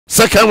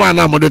second one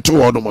na mo de to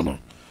ho no mo no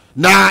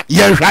na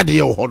ye hwade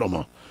ye ho no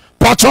mo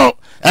poto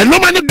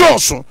enoma ne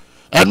doso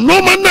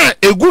enoma na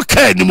egu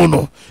ka ni mo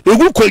no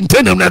egu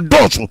container na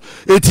doso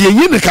eti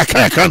yi ne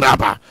kakaka na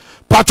aba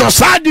poto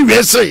sadi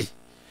we say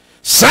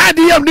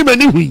sadi yam ni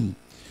mani hu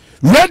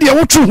ready e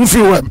wotu hu fi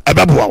wem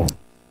ebeboa wo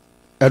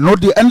eno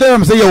de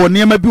endem say ye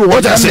woni ma bi wo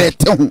na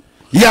te ho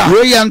yeah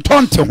we ye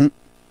ntonte ho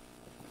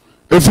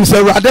efi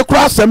say rade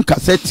kra asem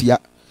kasetia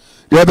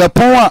ye be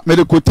pon a me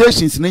the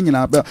quotations ni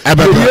nyina be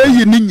ye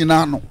yi ni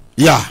nyina no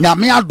yeah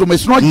nyame adom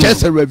is not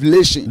just a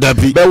revelation but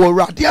we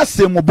rade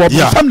asem bo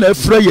sam na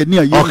afra ye ni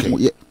aye ho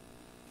ye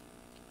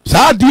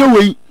sa de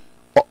we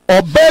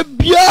oba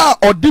bia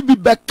ode bi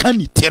be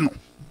kanite no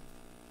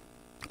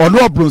ono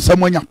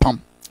obronsam anya pam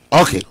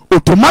okay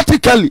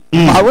automatically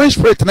marriage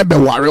spirit na be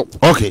ware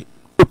okay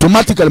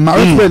automatically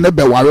marriage spirit na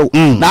be ware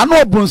na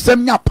no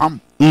obronsam nya pam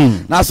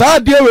na sa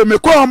de we me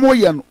ko omo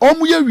ye no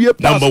omo ye wie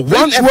pass number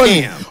 1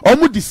 FM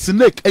omo di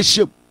snake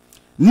ehye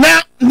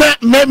na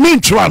me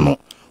ntwa no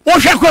wo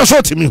hwe kwa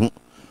so timi hu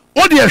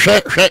wo de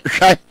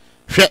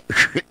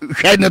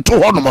hwe ne to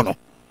ho no mo no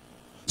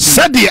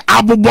sadi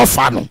abobọ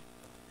fa no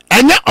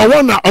enye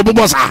owo na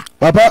obobọ sa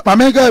papa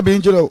mamenga be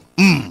njiro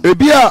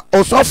ebi a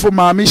osofo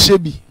maame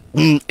shebi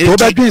to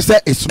be dwen say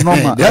it's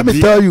normal let me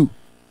tell you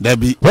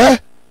dabi where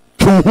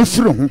to hu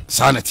firi hu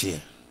sanity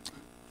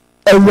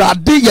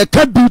Erade ye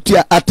ka beauty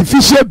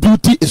artificial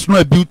beauty is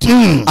not a beauty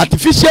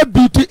artificial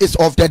beauty is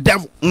of the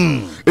devil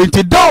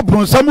enti da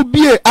obronsam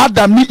bie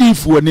Adam ni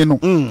Eve woni no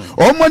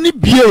omo ni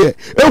bie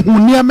ehu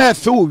niam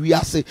efe o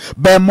wiase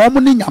be mo mo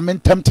ni nyame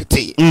ntem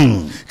tete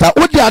ka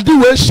odi ade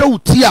we hye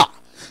uti a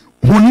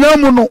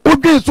hunam no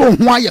odwe so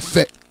ho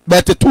ayefe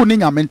be tete ni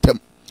nyame ntem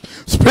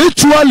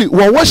spiritually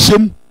wo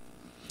hyem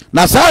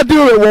na sa de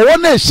wo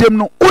na hyem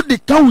no odi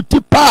ka uti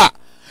pa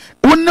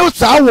wonu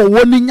sa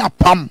wo ni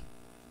nyapam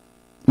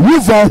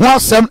wivon ho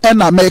asem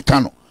na America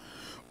no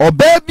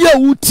oba bia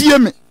wutie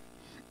me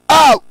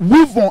a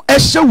wivon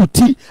ehye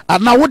wuti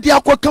ana wode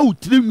akoka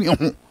wutiri nwi ho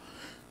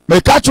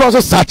me ka cho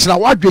so sachira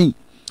wadwen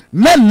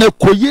na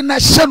koyi na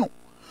hye no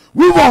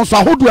wivon so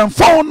ahodo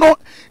emfa no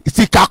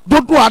sika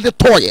dodo ade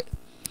toye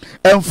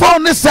emfa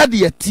ne sade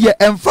yetie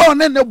emfa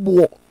ne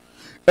bo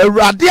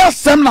Awurade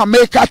asem na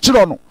America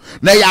chiro no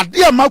na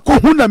yade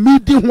amakohu na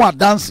midi ho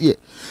adanse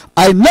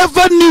I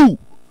never knew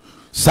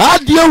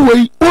Sadia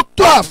way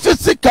uto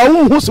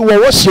physical who so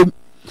washim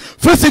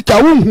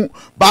physical who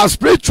but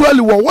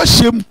spiritually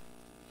washim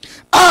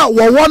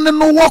wo one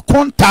no wo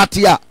contact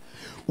ya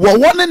wo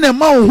one ne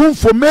ma who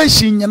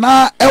information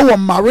nyina e wo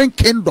marine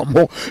kingdom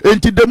ho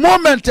enti the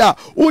moment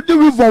wo the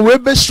river we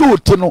be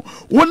shoot no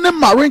wo ne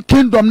marine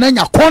kingdom na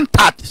nya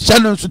contact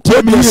channel so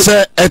temi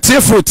se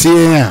etifo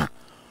tie a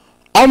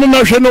omo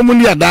na hwe no mu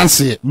ni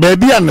adanse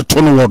baby an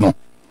to no wo no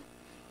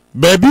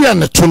baby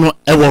an to no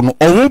e wo no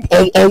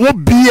owo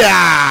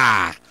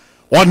bia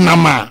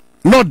onama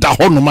no da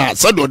ho no ma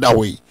said oda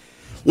we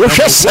wo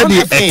hwe said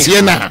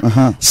etie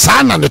na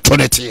sa na ne to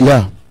ne tie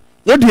yeah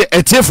wo de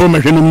etie from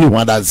hwe no mu ni ho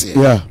adanse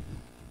yeah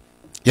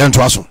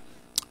yanto aso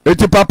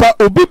eti papa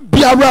obi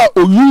biara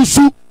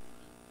oyusu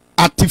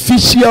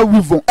artificial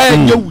river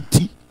enye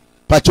wuti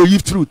pacho you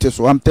fruit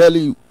so I'm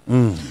telling you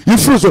you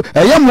fruit so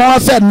eyam no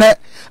say ne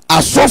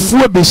asofo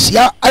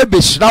ebehia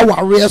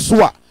ware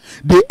so a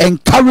they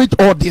encourage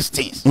all these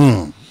things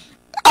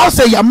I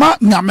say yama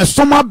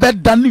nyamesoma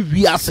beda ni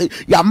wiase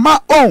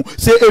yama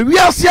say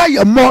wiase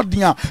aye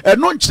modern e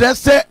no nkire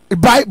say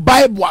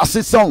bible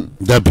asison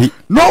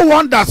no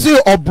wonder say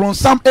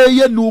obronsam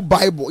eye new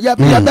bible yeah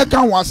be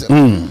can once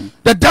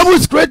the devil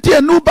is creating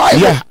a new bible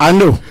yeah I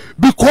know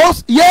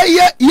because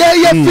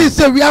feel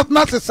say we have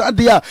not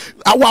there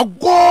our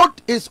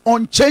God is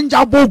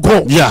unchangeable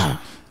God yeah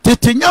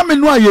titinyame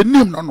no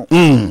ayenim no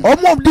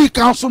omo di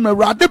council me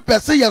rade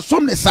pese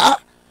yesom ne sa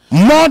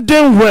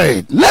modern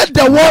word let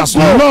the word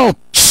not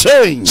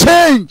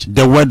change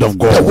the word of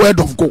God. The word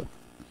of God.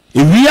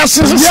 We are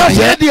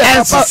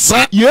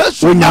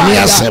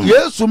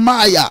Yesu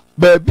maya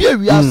baby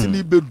we are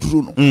sini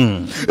bedru no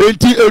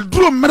enti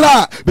edru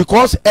mra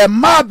because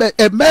ema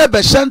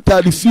be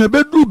shanta the fie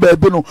bedru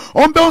baby no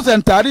on be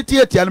sentari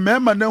tie me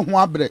ma na hu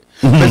abre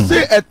they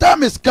say a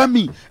time is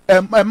coming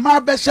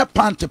ema be she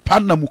pant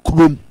na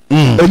mukrom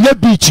enye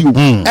beach you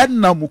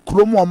na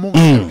mukrom omo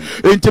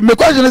enti me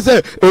question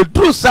say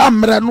edru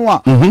samre no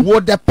a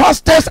would the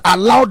pastors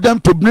allow them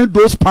to bring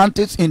those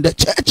panties in the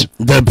church?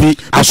 There be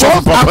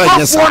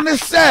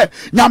say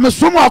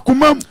nyamesumu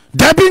akumam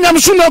Debi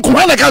nyamsuna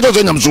kumana kato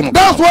zo nyamsuna.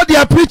 That's what they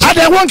are preaching.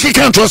 Ade wonki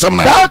kan trust them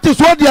na. That is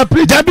what they are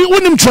preaching. Debi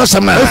unim trust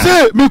them na. They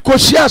say me ko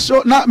share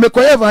so na me ko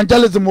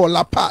evangelism or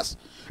la pass.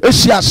 E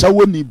share so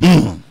woni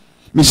bi.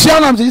 Me share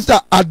na me sister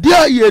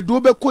ade ye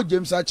do be ko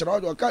James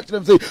achira o ka kire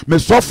me say me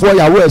sofo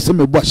ya we say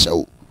me bo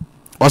hyew.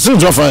 Osin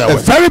sofo ya we. A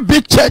very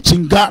big church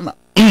in Ghana.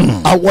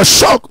 I was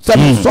shocked say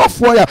me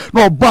sofo ya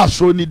no bo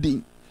asro ni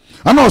din.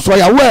 And also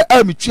ya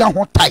we me tua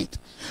ho tight.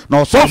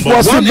 Now so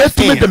for say let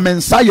me the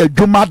mensaya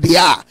juma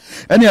dia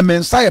and your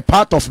mensaya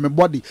part of my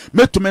body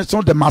make to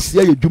mention the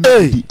masia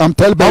juma. I'm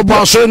telling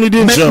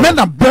you, men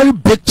are very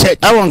big church.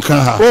 I won't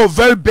come. Oh,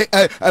 very big.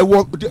 I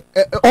work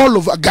all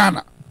over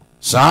Ghana,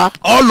 sir.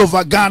 All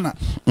over Ghana,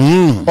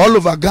 all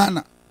over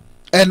Ghana.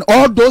 And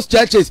all those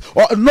churches,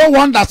 no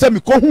one that said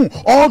me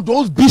all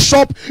those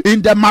bishops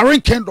in the Marine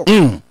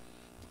Kingdom,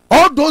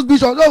 all those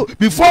bishops. Oh,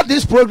 before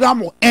this program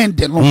will end,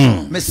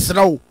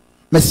 Mesrao,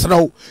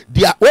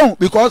 their own,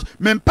 because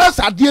men pass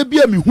a dear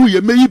be me who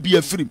you may be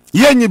a free.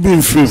 You be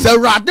free. So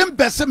rather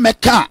best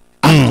meka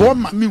and go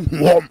me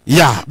home.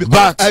 Yeah,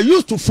 but I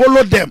used to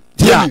follow them.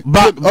 Yeah,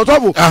 but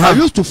I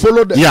used to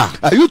follow them. Yeah,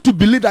 I used to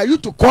believe. I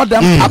used to call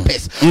them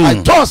papas. I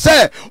thought,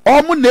 say,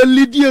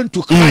 leading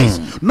to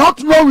Christ,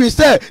 not knowing,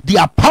 say,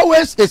 their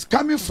powers is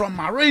coming from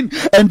Marine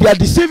and they are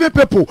deceiving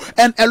people,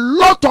 and a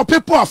lot of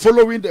people are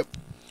following them.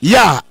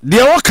 Yeah,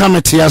 they all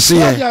come to us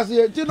here.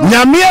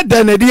 Nyamia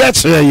denedia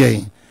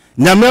cheye,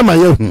 nyamia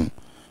mayehu.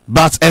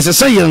 But as I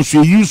say, you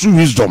use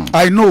wisdom.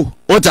 I know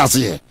what I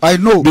say. I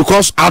know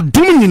because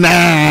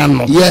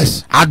adumina.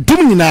 Yes,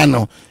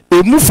 adumina.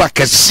 A mufa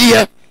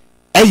kesiye.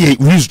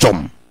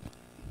 Wisdom.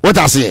 What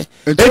I say?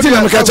 Where did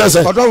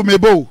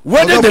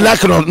the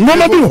lack of no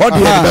what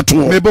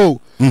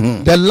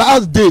the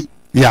last day?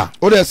 Yeah.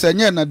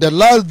 The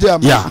last day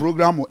of my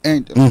program will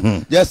end.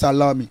 Just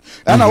allow me.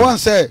 And I want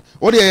to say,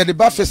 what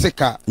the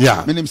physical?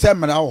 Yeah. Meaning say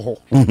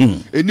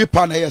any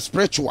pan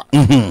spiritual.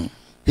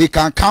 He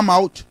can come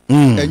out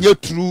and you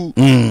true.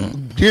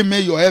 Give me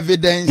your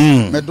evidence.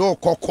 Me do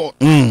court.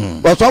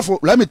 But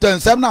let me tell you,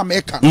 some na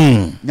make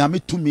nyame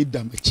to me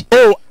damage.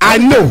 Oh, I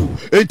know.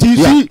 It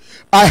is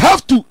I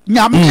have to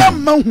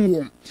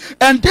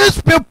and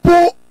these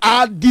people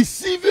are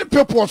deceiving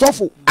people. A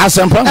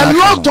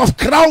lot of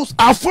crowds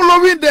are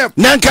following them.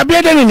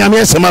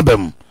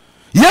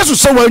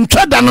 Yes, so when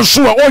Chadano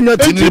Sua on your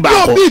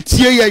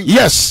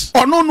yes.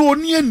 Oh, no,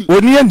 Onieni. Oh,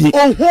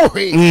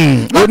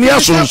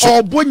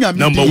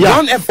 number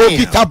one,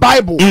 Peter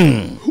Bible.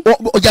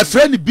 Your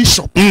friend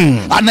Bishop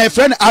and your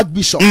friend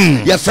Archbishop,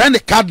 your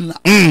friend Cardinal,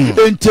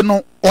 and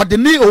no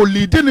ordinary or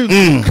leading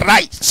in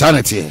Christ.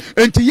 Sanity.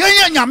 And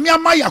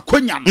Yamia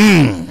Kunyan.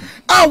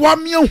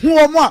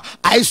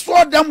 I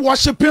saw them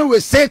worshiping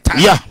with Satan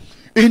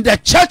in the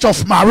church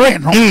of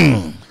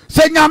Marine.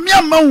 Say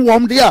Nyamia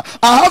man there.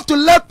 I have to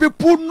let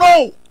people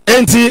know.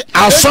 Enti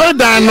I saw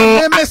that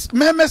no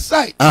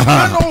side.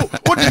 No,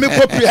 what do you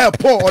prepare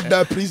Paul or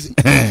the prison?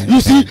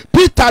 You see,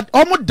 Peter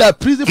almost the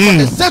prison for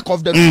the sake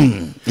of the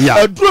dream.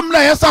 A dream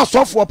like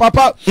for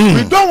Papa.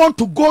 We don't want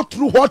to go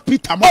through what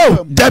Peter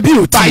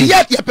debut. But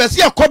yet you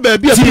perceive a copy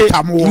of Peter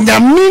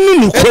Nyamini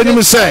no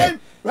kwenu say.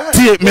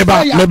 Tie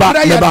meba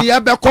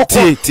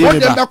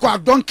I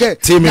don't care.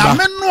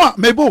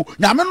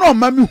 Nyameno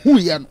mami hu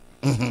ye no.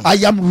 I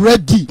am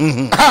ready.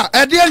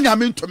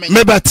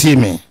 Meba tie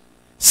me.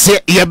 Se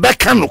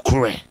yebeka no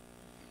kure.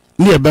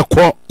 Ni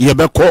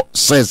yebeko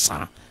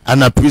sesa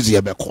ana prison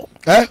yebeko.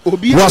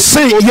 Was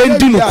say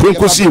yendi no kure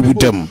kosi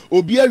ewudam.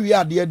 Obi awi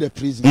ade the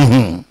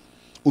prison.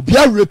 Obi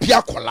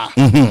arepia kola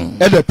e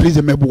the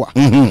prison meboa.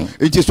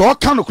 It is all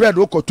kind of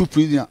credit go to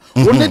prison.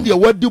 Only the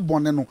word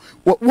bone no.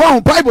 One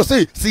Bible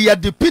say see ya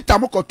the Peter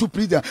moko to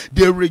prison.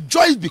 They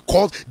rejoice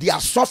because they are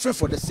suffering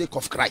for the sake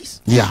of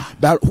Christ. Yeah.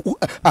 But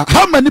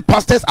how many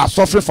pastors are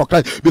suffering for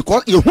Christ?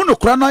 Because you no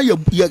kra na ye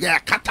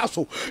kata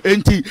so.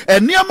 Enti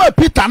eniama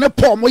Peter ne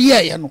Paul mo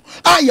ye no.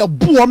 Aye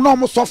buo no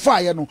mo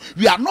suffer ye no.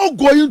 We are not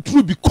going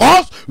through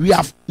because we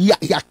have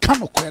ya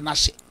kind of kra na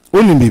she.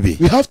 Baby.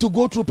 We have to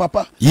go through,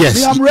 Papa. Yes.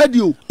 Me, I'm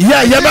ready.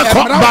 Yeah,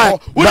 yeah,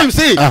 what do you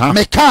say?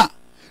 Me can't.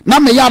 Now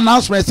me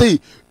announcement say,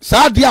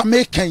 Sadia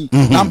making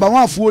number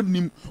one for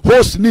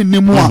host ni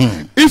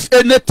nimua. If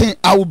anything,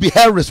 I will be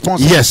held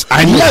responsible. Yes,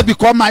 I know. Yeah,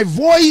 because my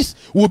voice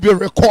will be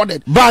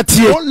recorded. But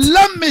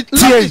let me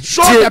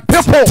show the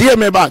people. Tear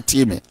me back,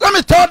 tear me. Let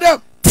me tell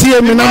them.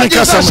 Tear me now,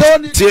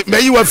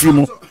 may you have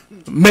you.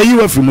 May you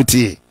have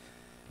you.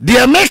 The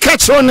America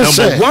Chone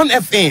say 1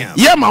 FM.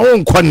 Yeah, my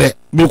own corner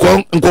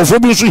because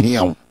Uncle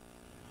here.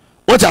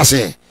 What I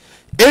say,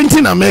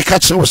 anything America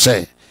Chone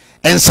say,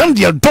 and some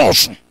dear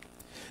doors.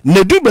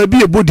 Ne do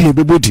baby a body a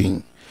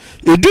body.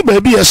 You do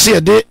baby a say a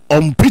day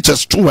on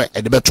preachers tour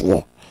at the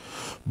better.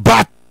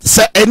 But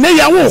say a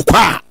neya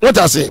walk. What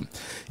I say,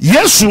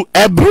 yes, you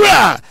a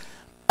bra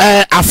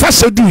a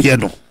fast do ye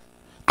no.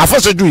 A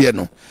fast do ye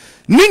no.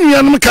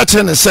 Ninian catch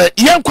and say,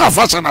 Yanko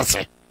fast and I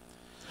say,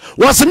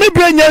 was me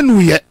bring you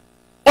yet.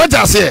 What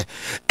I say,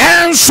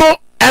 and so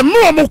and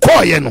no more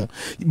call you know.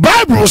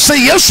 Bible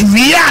say yes,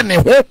 we are ne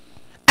ho.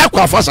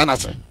 Aqua fast and I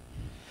say,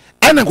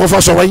 and then go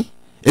for so way.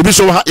 A bit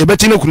so a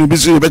better no could be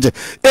so better.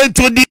 And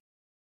to the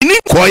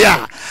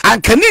Nikoya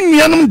and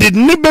Caninianum did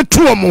nibber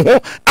to a mo.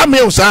 I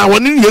may say,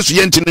 when in yes,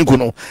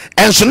 Yentinicono,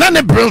 and so none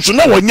of Bronson,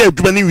 no one yet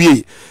to any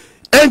way.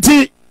 And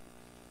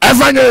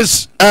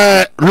Evangelist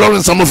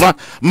Lawrence Samofa,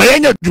 my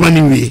young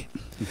Germany.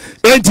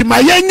 And my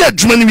young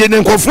Germany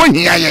and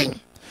California.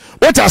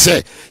 What I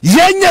say,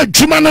 yenya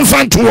jumana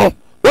fantuo.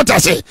 What I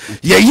say,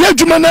 ye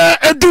jumana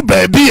edu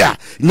baby a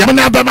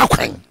nyamana ba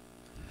makwan.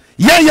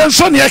 yɛn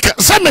so ne yɛka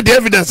sɛ me the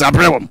evidence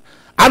abrɛ wɔm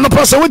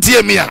anɔpɔ sɛ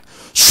wotie me a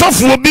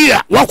sɔfoɔ bi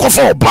a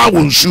wakɔfa ɔbaa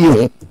wɔ nsuo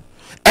ho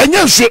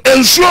ɛnyɛ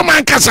nsuo ma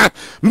nkasa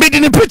mede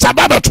ne picture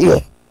ba bɛto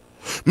wɔ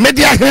mede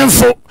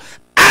ahemfo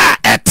a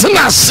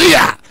ɛtena ase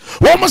a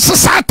wɔn se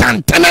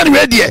satan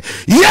tɛnɛre deɛ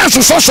yɛ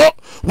soso so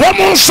wɔn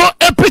nso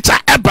picture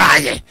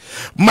ɛbaayɛ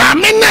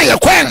maame na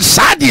yɛkɔ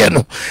nsaa deɛ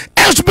no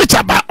ɛso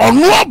picture ba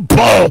ɔno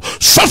bɔ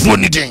sɔfoɔ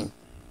ne din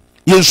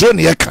yɛnsuo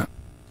ne yɛka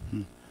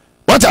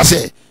what I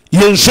say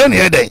yɛnsuo ne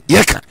yɛdɛn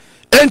yɛka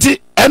enti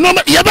ɛno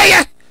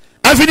yɛbɛyɛ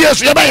afidie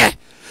so yɛbɛyɛ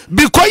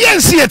because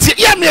yɛnsi yɛtie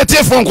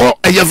yɛmeyɛtie fɔnkɔ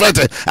ɛyɛ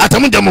fɛtɛ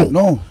atamu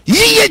dɛmu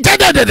yiye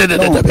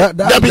dadadadadada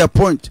that's the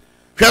point.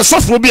 hwɛ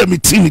sɔfoɔ bi a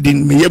meti ne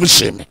din meyɛm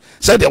hyɛ me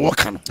sɛdeɛ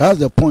wɔka no That's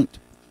the point.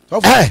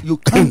 You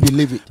can't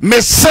believe it.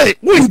 me say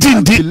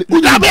wondindi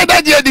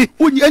abɛdagyeɛ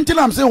di Until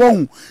I'm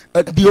saying,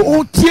 the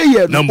old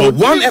tier Number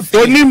one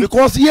FM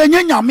because ye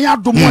nyame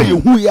adom a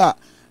yehu ya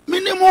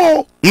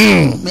minimo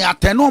me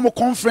attend no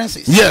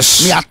conferences.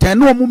 Yes. Me attend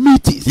no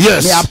meetings.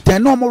 Yes. Me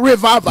attend no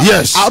revival.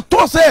 Yes. I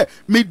thought say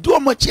me do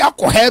much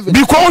akọ heaven.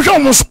 because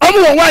almost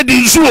ɔmo wɔ wide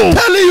nsuo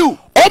Telling you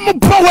ɔmo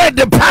pɔ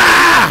wide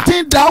paa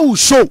thing that will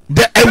show.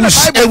 the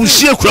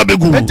ewusie kura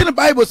bɛgu Until the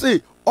Bible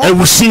say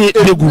ewusie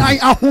bɛgu nine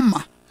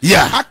ahoma.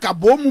 yeah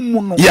Akabo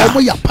mu no yeah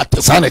omo ya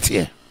pate.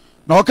 sanity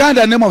Now kind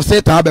the name of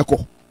Satan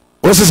abeko.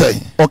 o se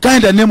say Or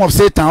kind the name of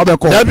Satan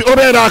abeko. dabi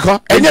obɛ da akɔ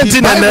ɛnyɛ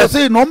ti na Bible nɛ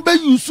say no mbe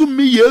yusu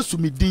mi yesu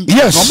mi din.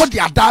 Yes. No mo de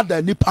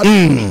adada nipa.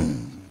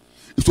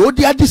 So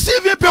they are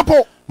deceiving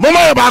people. mama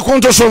yɛ baako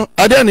nto so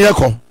ɛdeɛ ne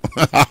yɛkɔ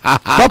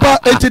Papa,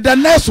 it's the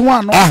next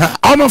one. No?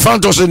 ɔmo fa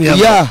nto so ne yɛkɔ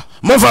Yeah.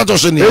 mo fa nto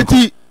so ne yɛkɔ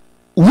Eti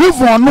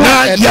weave on no.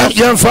 na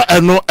yɛmfa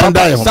ɛno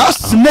ɛnda yɛ ho That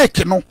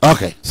snake no.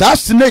 okay That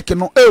snake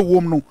no.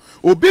 Wom no.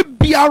 Obi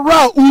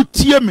biara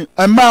utie me.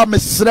 Ema me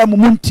sra mu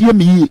muntie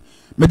me yi.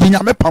 Me di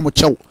nyame pa mo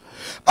chew.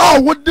 Ah,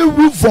 what the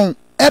weave on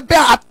ebe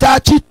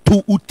attach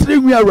to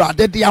utrenwi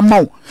awurade de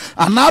ama wo.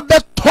 Ana be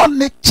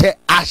tone che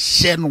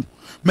ahye no.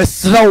 Me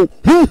sra wo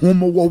honhom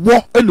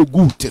wo ene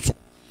gu te so.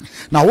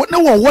 Na wo ne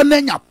wo na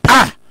nya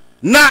pa.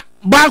 na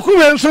baako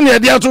wɛ nso ne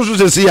yɛde ato so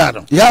sɛsi ya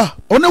no Yeah,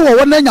 one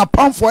wo na nya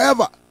pa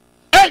forever.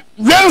 wɛ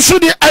nso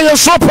de ɛyɛ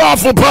so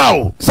powerful paa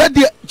o Said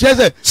the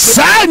Jesus.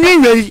 saa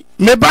nyiwe yi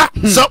me ba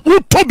sɛ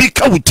wotɔ bi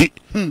ka wo ti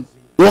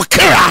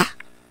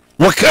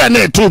wɔkra na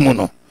ɛto mu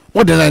no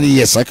wode na ne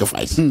yɛ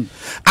sacrifice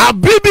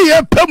abe bi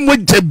yɛpɛ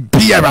mogya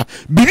biara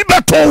biribi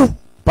bɛtɔ wo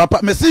Papa,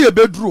 me say ye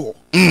bedru.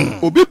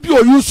 Obi bi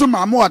o yusu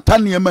ma mo ata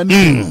nneema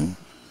ni.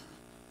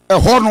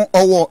 Ɛhɔ no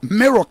ɔwɔ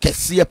mirror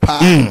kɛseɛ paa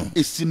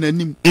esi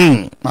n'anim.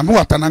 Ma mo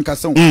ata nan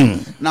kasa wo.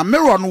 Na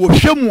mirror no wo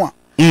hwɛ mu a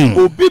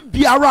obi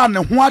biara ne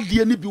ho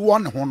adeɛ ni bi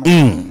wɔ ne ho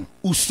no.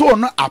 Uso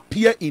no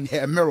appear in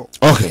her mirror.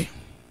 okay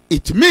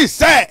It means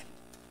say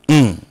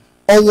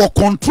ɔwɔ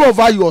control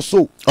over your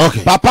soul.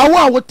 okay Papa wo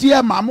a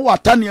wotie ma mo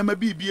ata nneema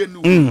bi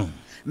enu.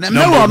 Na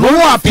mirror no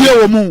wo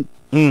appear wo mu.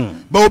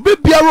 But obi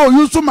biara o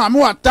yusu ma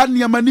mo ata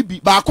nneema ni bi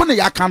ba ko ne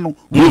yaka no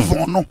move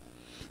on no.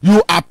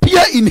 You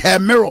appear in her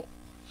mirror.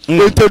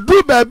 Ente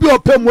du baabi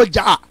opɛ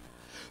mogya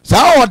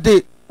saa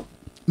ɔde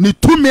ne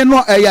tumi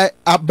no ɛyɛ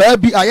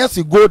abaabi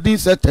ayɛse golden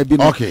setter bi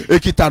no Okay.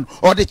 ekita no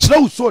ɔde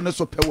kyerɛ uso ne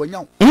so pɛ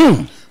wɔnya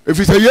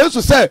efi sɛ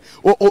yesu sɛ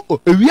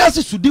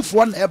ewiase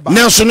sudifoɔ na ɛba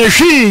nanso ne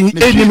hwee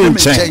ɛnim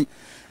nkyɛn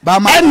ba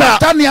ma Ɛna-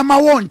 ta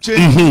nneɛma wɔ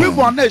nkyɛn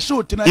people na ɛhyɛ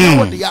otina yɛ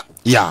wɔ de ya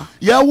ya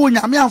yɛwo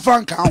nyame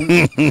amfa nka ho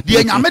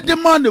deɛ nyame de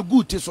ma na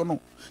gu ti so no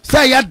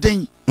sɛ yɛ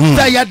den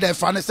sɛ yɛ dɛ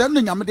fa ne sɛ no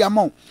nyame de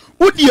ama wo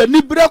wodi ani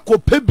berɛ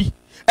kɔpɛ bi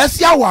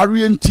ɛsi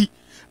awareɛ nti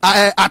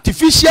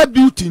artificial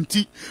beauty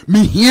nti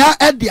mihia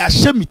ɛde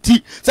ahyɛ me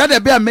ti sɛ de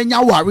bia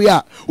menya ware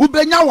a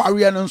wobɛnya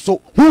ware no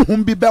nso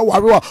honhom bi bɛ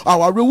ware a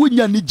aware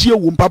wonya ne gye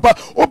wo papa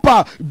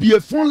opa be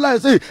a phone line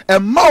say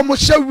ɛma mo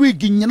hyɛ wig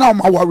nyina o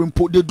ma ware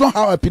mpo they don't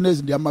have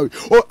happiness in their marriage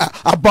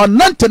about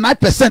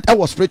 99% I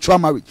was spiritual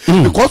marriage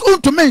because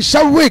unto men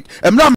hyɛ wig